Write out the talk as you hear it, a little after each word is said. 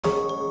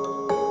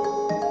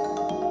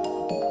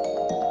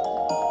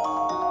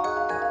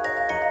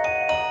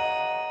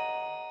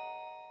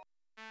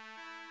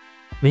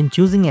When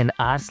choosing an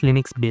Arch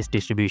Linux-based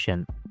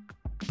distribution,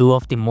 two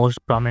of the most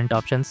prominent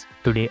options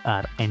today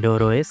are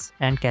EndeavourOS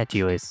and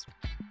CachyOS.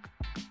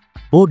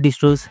 Both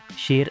distros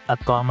share a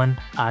common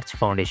Arch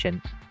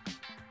foundation,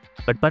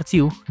 but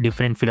pursue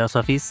different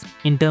philosophies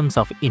in terms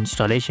of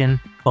installation,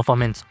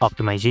 performance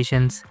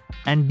optimizations,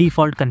 and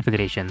default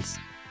configurations.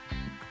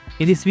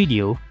 In this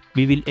video,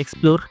 we will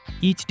explore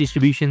each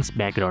distribution's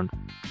background,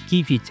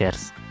 key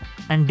features,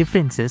 and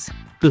differences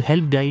to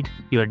help guide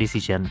your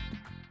decision.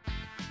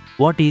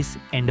 What is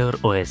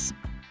EndeavourOS?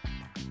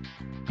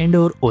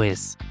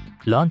 EndeavourOS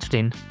launched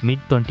in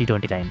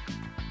mid-2029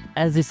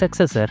 as the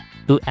successor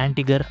to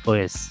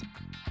AntigrOS,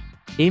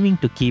 aiming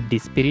to keep the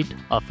spirit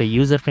of a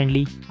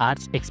user-friendly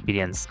Arch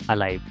experience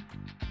alive.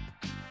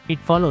 It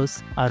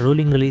follows a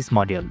rolling release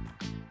module,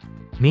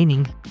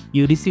 meaning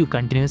you receive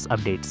continuous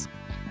updates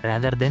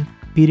rather than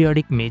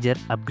periodic major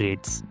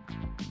upgrades.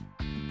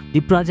 The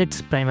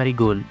project's primary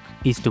goal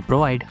is to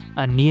provide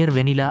a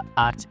near-vanilla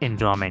Arch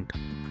environment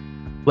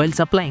while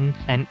supplying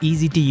an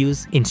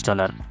easy-to-use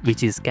installer,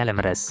 which is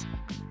Calamares,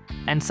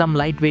 and some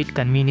lightweight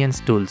convenience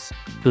tools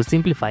to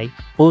simplify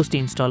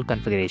post-install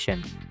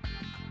configuration.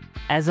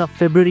 As of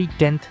February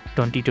 10,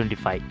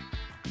 2025,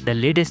 the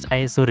latest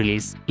ISO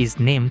release is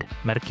named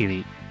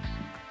Mercury,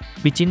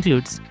 which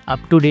includes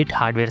up-to-date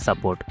hardware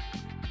support,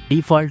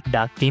 default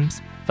dark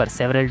themes for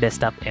several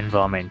desktop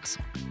environments,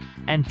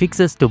 and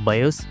fixes to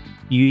BIOS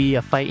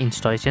UEFI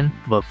installation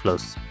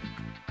workflows.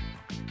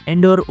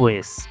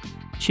 EndeavourOS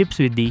ships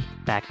with the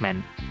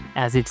Pacman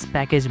as its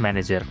package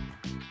manager,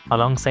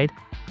 alongside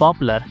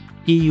popular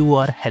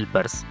AUR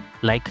helpers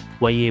like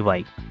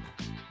YAY,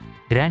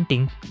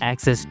 granting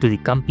access to the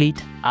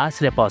complete Arch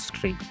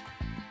repository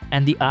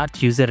and the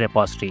Arch user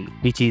repository,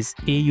 which is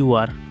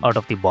AUR out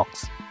of the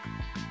box.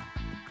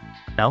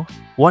 Now,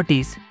 what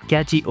is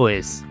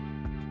CachyOS?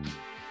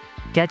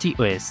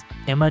 CachyOS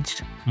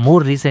emerged more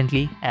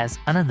recently as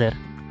another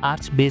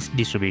Arch-based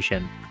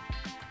distribution,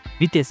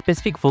 with a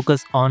specific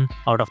focus on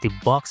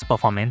out-of-the-box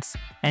performance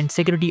and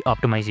security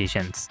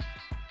optimizations.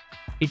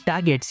 It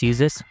targets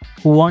users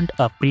who want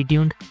a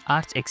pre-tuned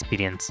Arch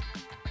experience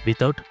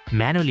without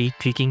manually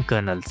tweaking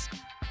kernels,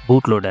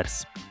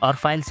 bootloaders, or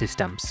file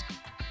systems.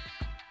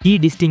 Key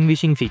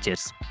distinguishing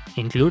features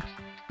include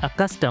a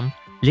custom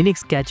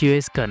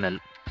linux-cachyos kernel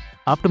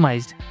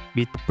optimized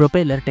with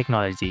propeller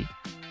technology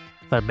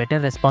for better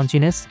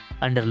responsiveness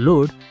under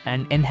load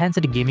and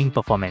enhanced gaming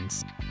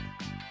performance,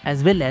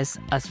 as well as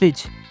a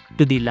switch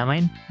to the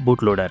Limine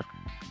bootloader,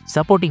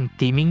 supporting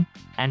theming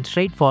and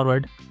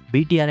straightforward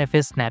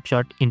Btrfs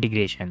snapshot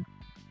integration.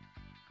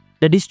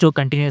 The distro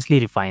continuously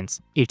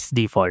refines its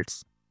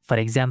defaults. For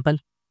example,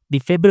 the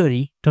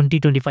February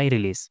 2025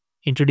 release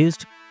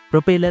introduced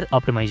propeller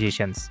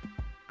optimizations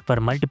for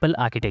multiple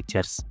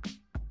architectures,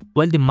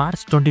 while the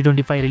March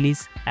 2025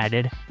 release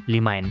added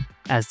Limine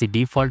as the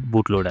default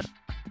bootloader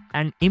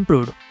and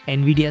improved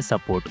NVIDIA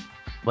support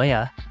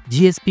via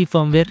GSP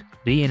firmware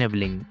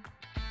re-enabling.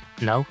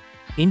 Now,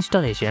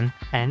 installation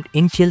and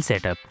initial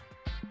setup.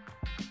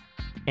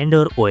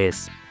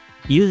 EndeavourOS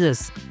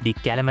uses the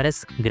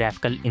Calamares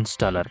graphical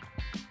installer,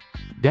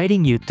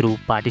 guiding you through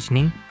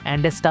partitioning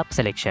and desktop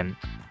selection.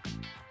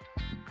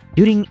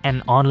 During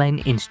an online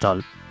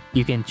install,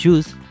 you can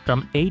choose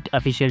from 8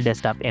 official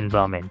desktop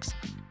environments,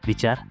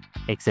 which are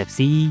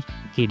Xfce,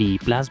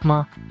 KDE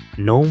Plasma,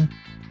 GNOME,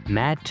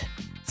 Mat,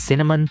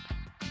 Cinnamon,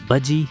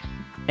 Budgie,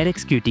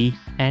 LXQT,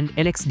 and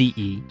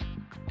LXDE,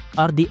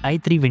 or the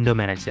i3 window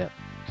manager.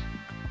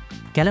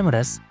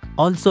 Calamares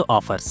also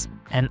offers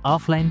an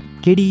offline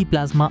KDE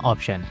Plasma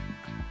option,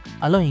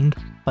 allowing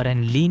for a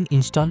lean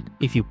install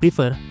if you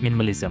prefer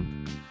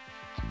minimalism.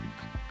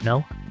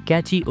 Now,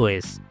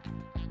 CachyOS,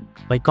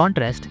 by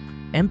contrast,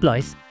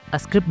 employs a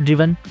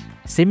script-driven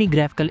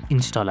semi-graphical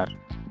installer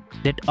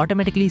that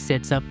automatically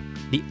sets up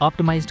the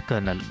optimized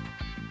kernel,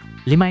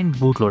 Limine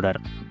bootloader,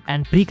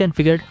 and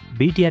pre-configured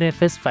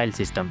Btrfs file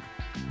system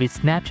with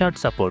snapshot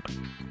support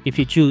if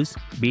you choose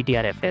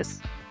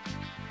Btrfs.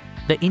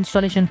 The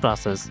installation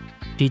process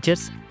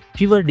features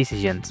fewer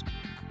decisions.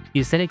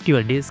 You select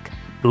your disk,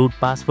 root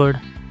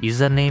password,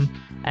 username,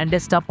 and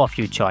desktop of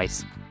your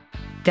choice.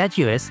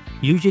 CachyOS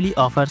usually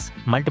offers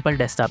multiple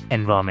desktop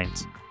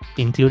environments,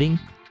 including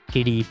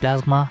KDE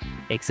Plasma,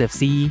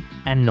 Xfce,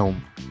 and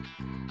GNOME.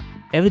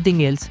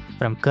 Everything else,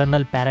 from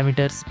kernel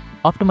parameters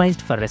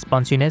optimized for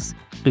responsiveness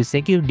to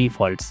secure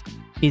defaults,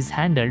 is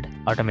handled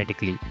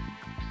automatically.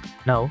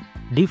 Now,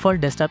 default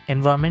desktop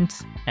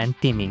environments and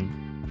theming.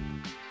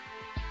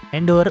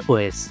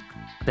 EndeavourOS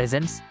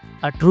presents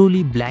a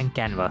truly blank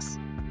canvas.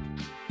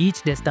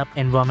 Each desktop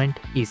environment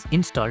is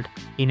installed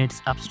in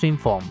its upstream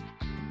form,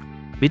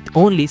 with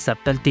only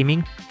subtle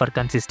theming for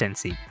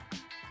consistency.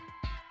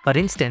 For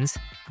instance,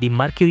 the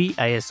Mercury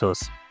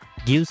ISOs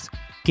gives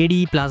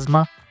KDE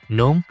Plasma,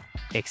 GNOME,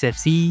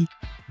 Xfce,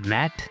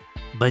 Mat,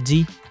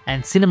 Budgie,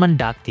 and Cinnamon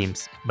dark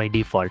themes by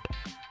default,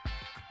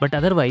 but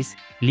otherwise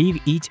leave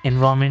each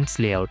environment's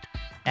layout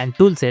and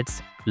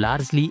toolsets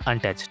largely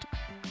untouched.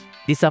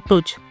 This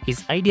approach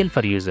is ideal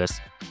for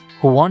users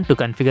who want to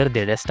configure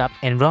their desktop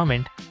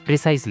environment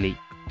precisely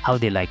how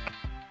they like,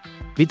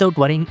 without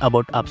worrying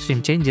about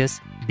upstream changes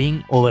being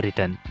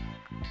overwritten.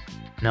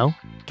 Now,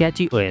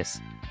 CachyOS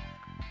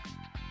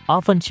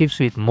often ships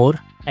with more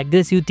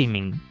aggressive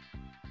theming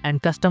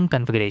and custom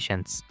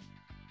configurations.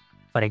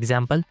 For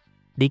example,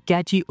 the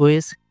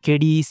CachyOS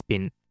KDE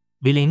spin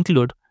will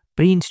include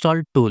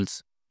pre-installed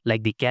tools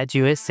like the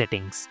CachyOS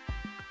Settings,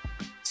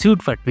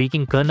 suited for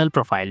tweaking kernel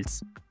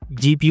profiles,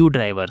 GPU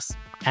drivers,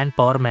 and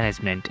power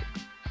management.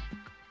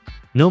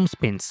 GNOME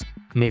spins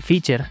may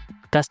feature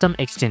custom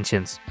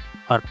extensions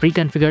or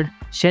pre-configured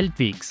shell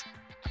tweaks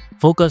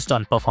focused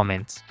on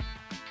performance,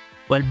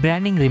 while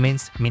branding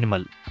remains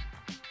minimal.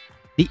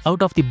 The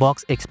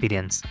out-of-the-box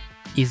experience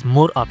is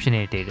more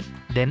opinionated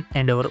than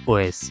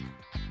EndeavourOS,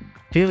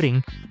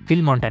 favoring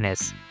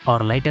Phil-Montanus or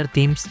lighter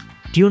themes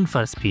tuned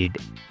for speed.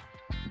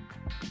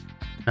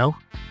 Now,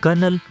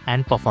 kernel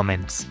and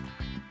performance.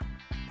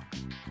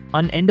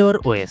 On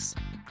EndeavourOS,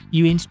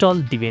 you install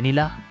the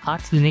vanilla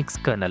Arch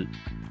Linux kernel,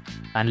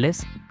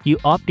 unless you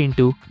opt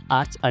into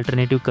Arch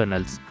alternative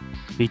kernels,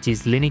 which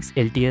is Linux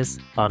LTS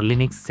or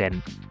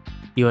Linux-Zen,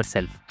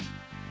 yourself.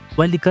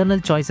 While the kernel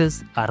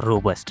choices are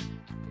robust,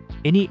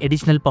 any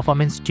additional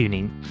performance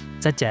tuning,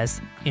 such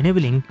as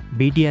enabling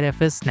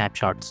Btrfs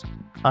snapshots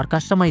or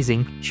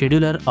customizing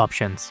scheduler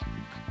options,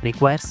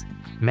 requires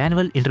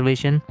manual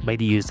intervention by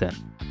the user.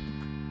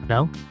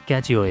 Now,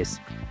 CachyOS.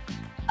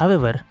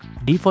 However,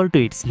 default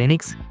to its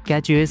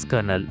Linux-cachyos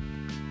kernel.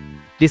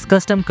 This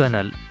custom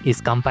kernel is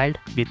compiled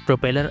with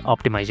propeller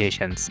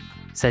optimizations,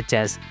 such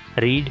as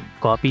read,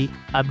 copy,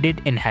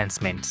 update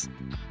enhancements,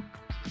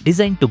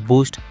 designed to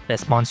boost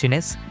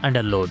responsiveness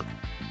under load,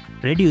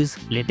 reduce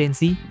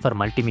latency for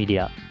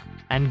multimedia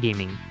and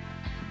gaming,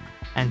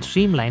 and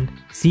streamline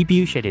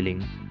CPU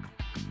scheduling.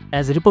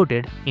 As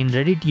reported in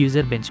Reddit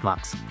user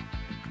benchmarks,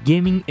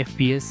 gaming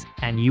FPS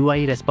and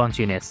UI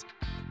responsiveness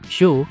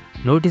show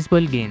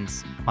noticeable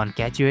gains on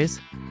CachyOS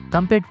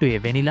compared to a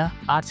vanilla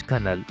Arch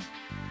kernel.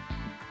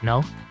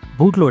 Now,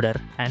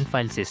 bootloader and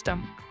file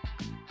system.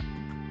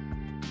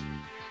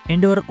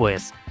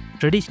 EndeavourOS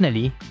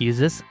traditionally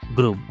uses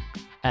GRUB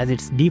as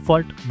its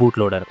default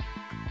bootloader,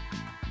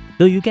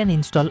 though you can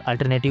install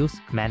alternatives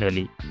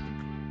manually.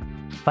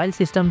 File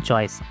system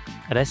choice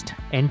rests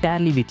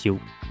entirely with you: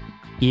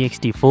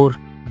 ext4,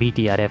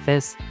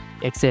 Btrfs,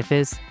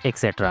 Xfce,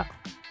 etc.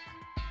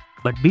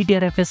 But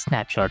Btrfs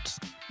snapshots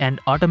and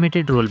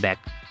automated rollback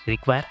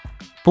require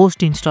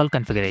post-install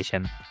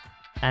configuration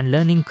and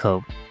learning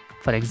curve.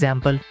 For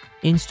example,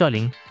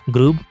 installing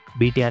GRUB,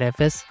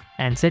 Btrfs,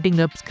 and setting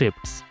up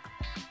scripts.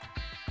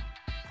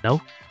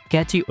 Now,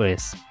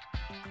 CachyOS.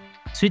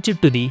 Switch it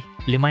to the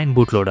Limine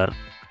bootloader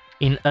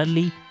in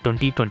early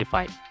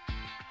 2025,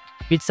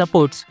 which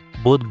supports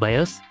both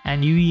BIOS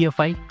and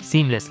UEFI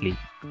seamlessly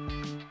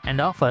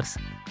and offers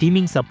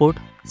theming support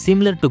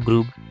similar to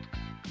GRUB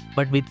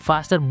but with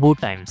faster boot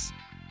times.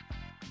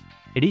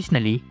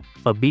 Additionally,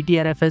 for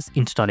Btrfs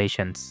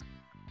installations,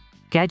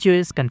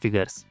 CachyOS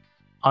configures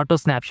auto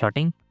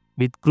snapshotting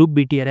with GRUB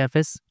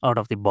Btrfs out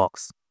of the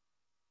box,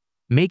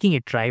 making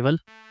it trivial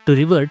to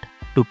revert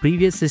to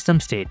previous system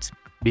states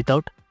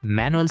without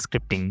manual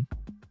scripting.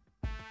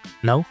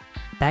 Now,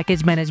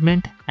 package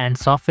management and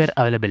software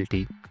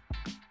availability.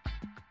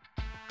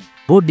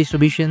 Both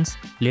distributions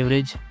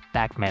leverage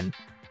Pacman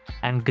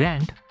and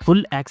grant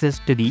full access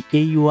to the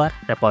AUR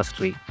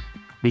repository,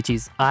 which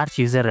is Arch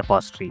user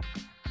repository.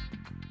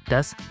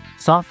 Thus,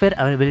 software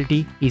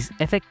availability is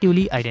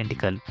effectively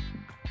identical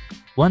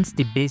once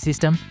the base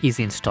system is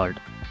installed.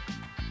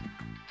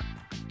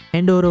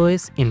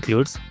 EndeavourOS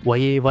includes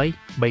YAY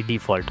by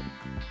default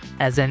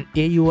as an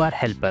AUR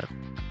helper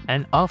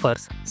and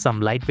offers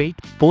some lightweight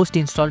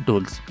post-install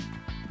tools.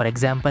 For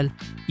example,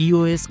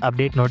 EOS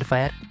update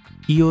notifier,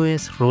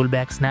 EOS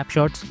rollback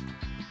snapshots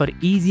for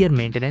easier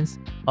maintenance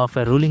of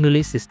a rolling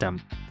release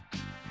system.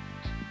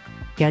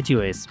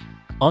 CachyOS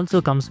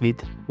also comes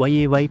with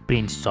YAY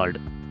pre-installed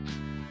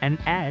and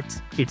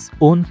adds its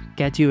own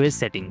CachyOS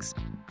settings,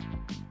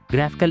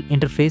 graphical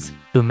interface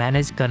to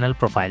manage kernel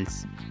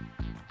profiles,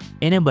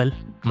 enable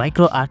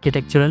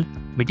microarchitectural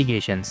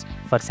mitigations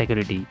for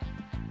security,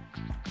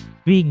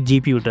 tweak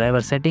GPU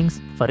driver settings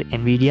for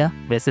NVIDIA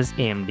versus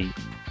AMD,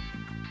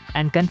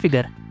 and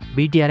configure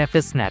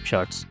Btrfs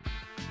snapshots,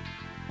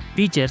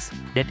 features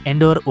that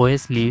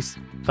EndeavourOS leaves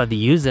for the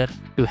user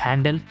to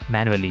handle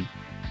manually.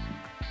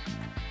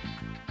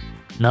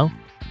 Now,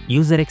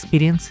 user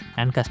experience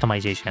and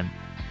customization.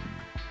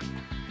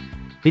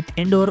 With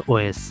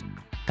EndeavourOS,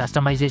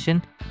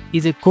 customization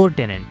is a core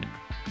tenet.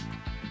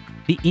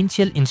 The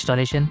initial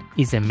installation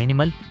is a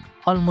minimal,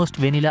 almost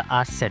vanilla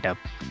Arch setup,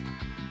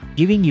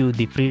 giving you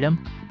the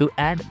freedom to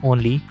add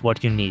only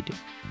what you need.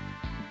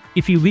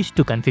 If you wish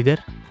to configure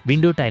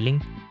window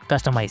tiling,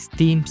 customize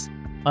themes,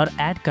 or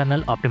add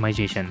kernel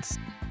optimizations,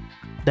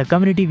 the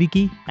community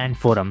wiki and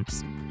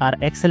forums are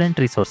excellent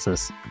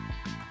resources.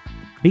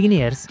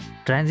 Beginners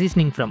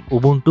transitioning from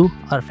Ubuntu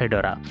or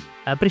Fedora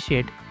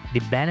appreciate the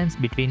balance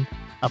between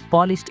a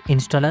polished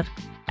installer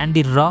and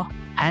the raw,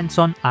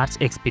 hands-on Arch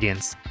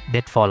experience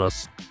that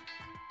follows.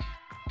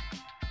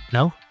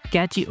 Now,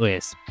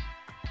 CachyOS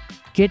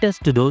caters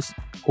to those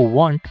who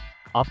want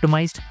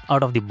optimized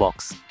out of the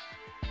box.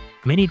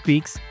 Many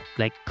tweaks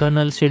like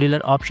kernel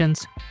scheduler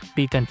options,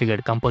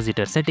 pre-configured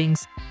compositor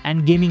settings,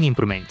 and gaming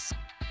improvements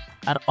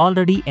are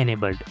already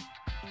enabled.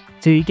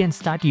 So you can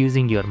start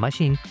using your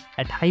machine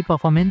at high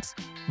performance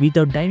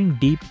without diving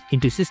deep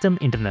into system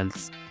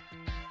internals.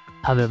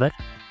 However,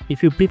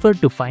 if you prefer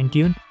to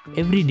fine-tune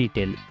every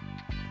detail,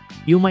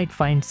 you might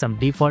find some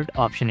default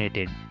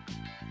optionated.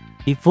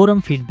 The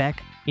forum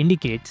feedback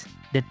indicates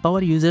that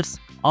power users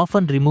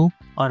often remove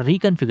or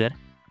reconfigure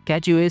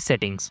CachyOS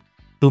settings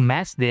to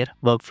match their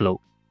workflow.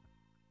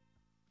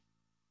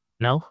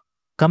 Now,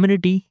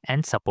 community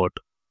and support.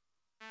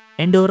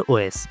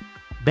 EndeavourOS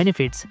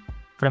benefits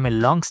from a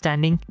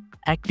long-standing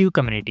active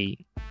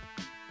community.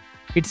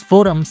 Its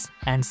forums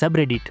and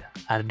subreddit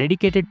are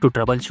dedicated to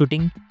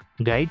troubleshooting,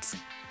 guides,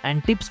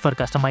 and tips for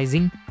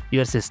customizing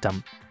your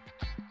system.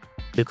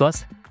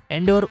 Because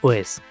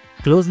EndeavourOS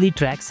closely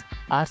tracks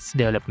Arch's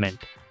development,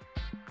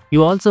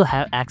 you also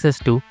have access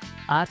to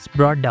Arch's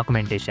broad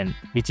documentation,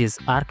 which is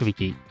Arch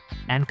Wiki,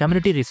 and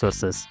community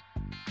resources.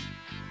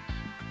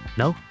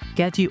 Now,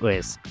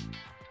 CachyOS,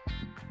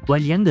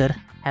 while younger,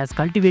 has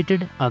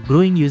cultivated a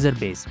growing user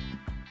base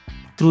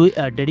through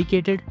a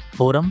dedicated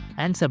forum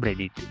and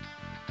subreddit.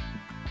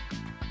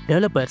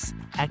 Developers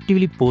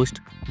actively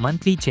post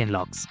monthly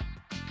changelogs,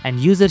 and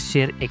users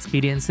share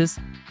experiences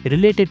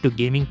related to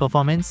gaming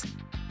performance,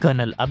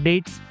 kernel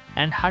updates,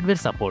 and hardware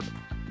support.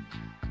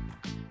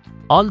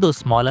 Although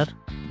smaller,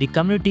 the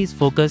community's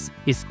focus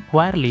is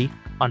squarely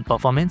on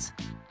performance,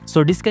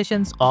 so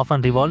discussions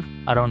often revolve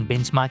around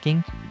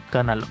benchmarking,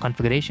 kernel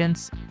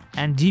configurations,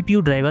 and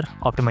GPU driver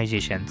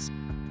optimizations.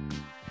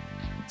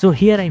 So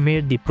here I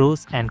made the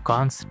pros and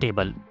cons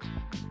table,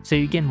 so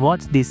you can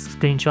watch this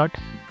screenshot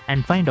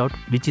and find out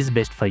which is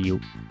best for you.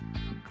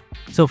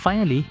 So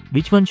finally,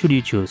 which one should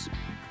you choose?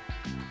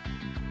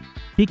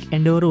 Pick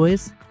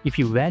EndeavourOS if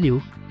you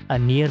value a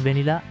near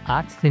vanilla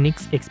Arch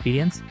Linux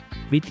experience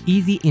with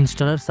easy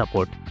installer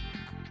support,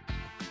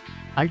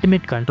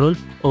 ultimate control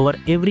over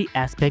every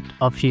aspect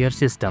of your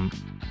system,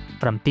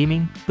 from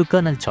theming to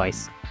kernel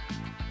choice,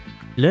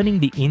 learning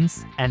the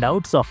ins and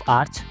outs of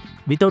Arch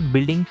without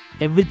building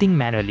everything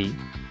manually,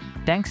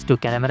 thanks to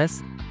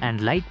Calamares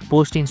and light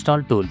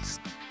post-install tools.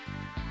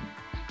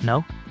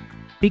 Now,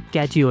 pick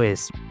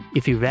CachyOS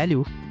if you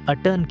value a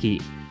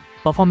turnkey,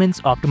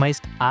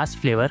 performance-optimized Arch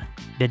flavor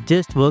that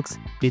just works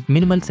with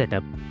minimal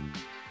setup,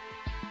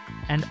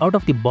 and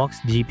out-of-the-box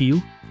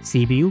GPU,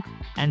 CPU,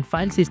 and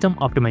file system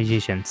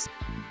optimizations,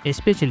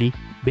 especially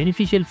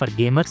beneficial for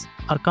gamers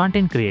or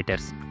content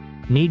creators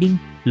needing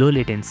low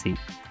latency,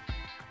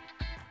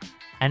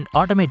 and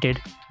automated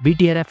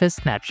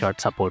Btrfs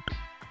snapshot support,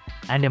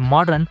 and a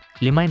modern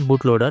Limine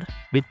bootloader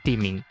with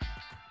theming.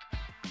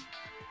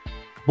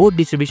 Both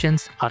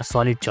distributions are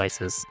solid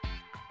choices,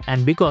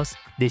 and because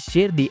they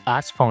share the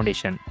Arch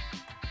foundation,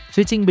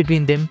 switching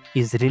between them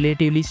is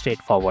relatively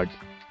straightforward.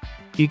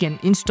 You can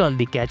install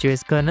the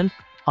CachyOS kernel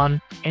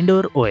on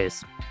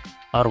EndeavourOS,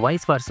 or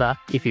vice versa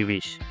if you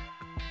wish.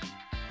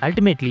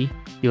 Ultimately,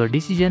 your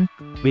decision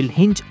will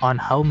hinge on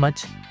how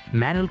much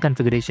manual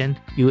configuration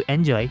you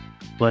enjoy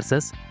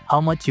versus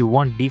how much you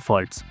want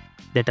defaults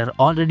that are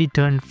already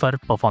turned for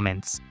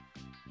performance.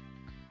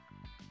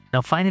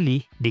 Now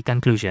finally, the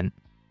conclusion.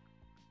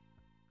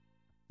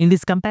 In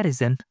this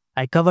comparison,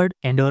 I covered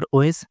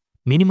EndeavourOS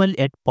minimal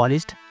yet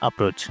polished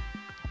approach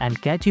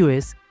and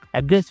CachyOS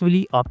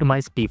aggressively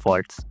optimized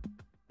defaults.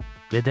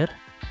 Whether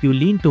you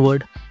lean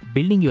toward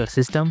building your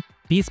system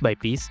piece by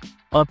piece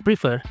or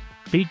prefer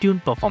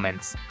pre-tuned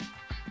performance,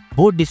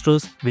 both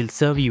distros will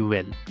serve you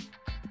well.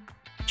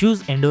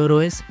 Choose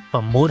EndeavourOS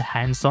for more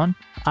hands-on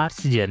Arch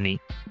journey,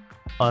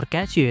 or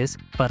CachyOS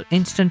for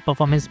instant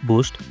performance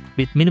boost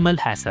with minimal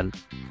hassle.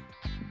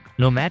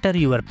 No matter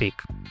your pick,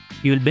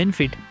 you will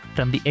benefit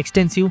from the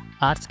extensive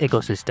Arch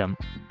ecosystem,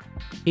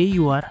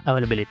 AUR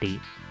availability,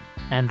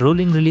 and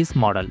rolling release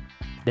model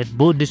that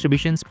both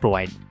distributions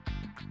provide.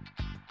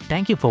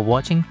 Thank you for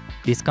watching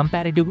this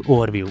comparative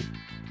overview.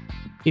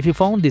 If you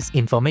found this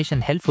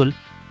information helpful,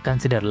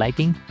 consider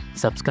liking,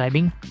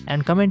 subscribing,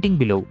 and commenting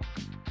below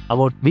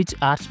about which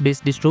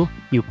Arch-based distro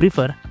you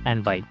prefer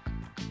and why.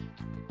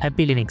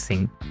 Happy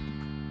Linuxing!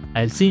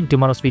 I'll see you in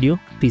tomorrow's video.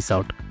 Peace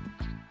out.